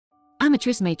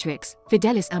Amatrice Matrix,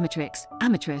 Fidelis Amatrix,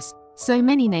 Amatrice, so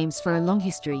many names for a long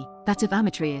history, that of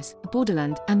Amatrice, a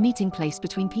borderland and meeting place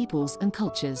between peoples and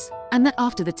cultures, and that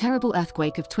after the terrible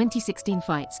earthquake of 2016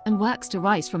 fights and works to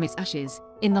rise from its ashes,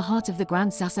 in the heart of the Gran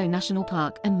Sasso National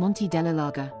Park and Monte della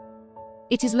Laga.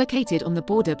 It is located on the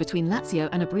border between Lazio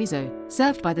and Abruzzo,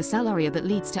 served by the Salaria that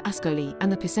leads to Ascoli and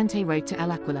the Picente road to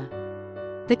El Aquila.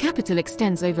 The capital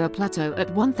extends over a plateau at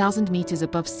 1,000 meters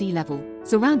above sea level,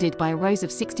 surrounded by a rows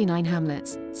of 69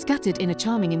 hamlets, scattered in a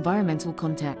charming environmental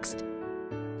context.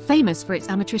 Famous for its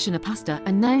Amatriciana pasta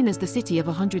and known as the City of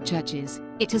 100 Churches,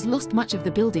 it has lost much of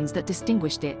the buildings that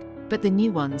distinguished it, but the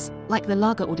new ones, like the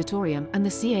Laga Auditorium and the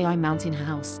CAI Mountain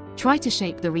House, try to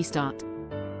shape the restart.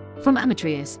 From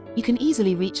Amatrice, you can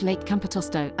easily reach Lake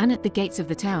Campotosto, and at the gates of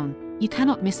the town, you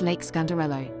cannot miss Lake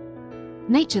Scandarello.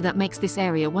 Nature that makes this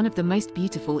area one of the most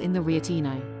beautiful in the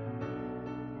Riotino.